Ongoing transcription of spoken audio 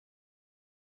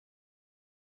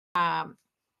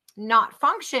not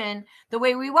function the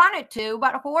way we want it to.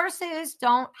 But horses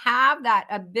don't have that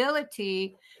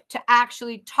ability to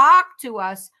actually talk to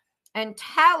us and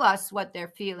tell us what they're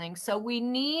feeling. So we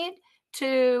need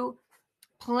to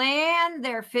plan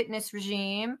their fitness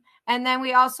regime. And then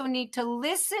we also need to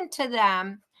listen to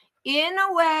them in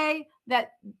a way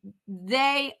that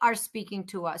they are speaking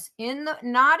to us,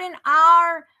 not in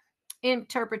our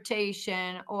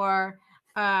interpretation or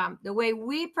the way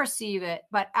we perceive it,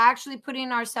 but actually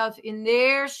putting ourselves in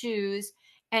their shoes.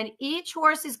 And each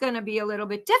horse is going to be a little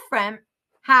bit different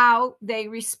how they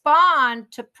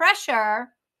respond to pressure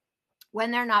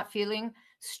when they're not feeling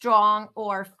strong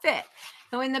or fit.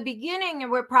 So in the beginning,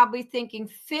 we're probably thinking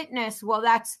fitness, well,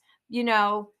 that's,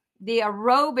 the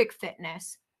aerobic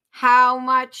fitness. How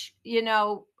much,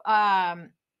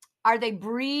 are they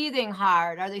breathing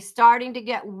hard? Are they starting to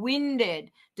get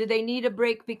winded? Do they need a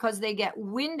break because they get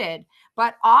winded?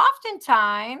 But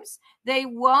oftentimes they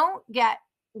won't get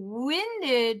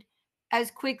winded as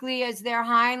quickly as their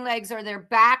hind legs or their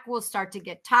back will start to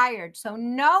get tired. So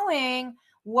knowing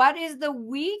what is the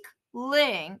weak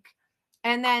link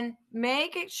and then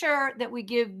making sure that we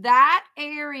give that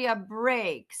area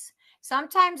breaks.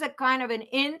 Sometimes a kind of an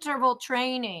interval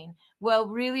training will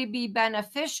really be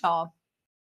beneficial.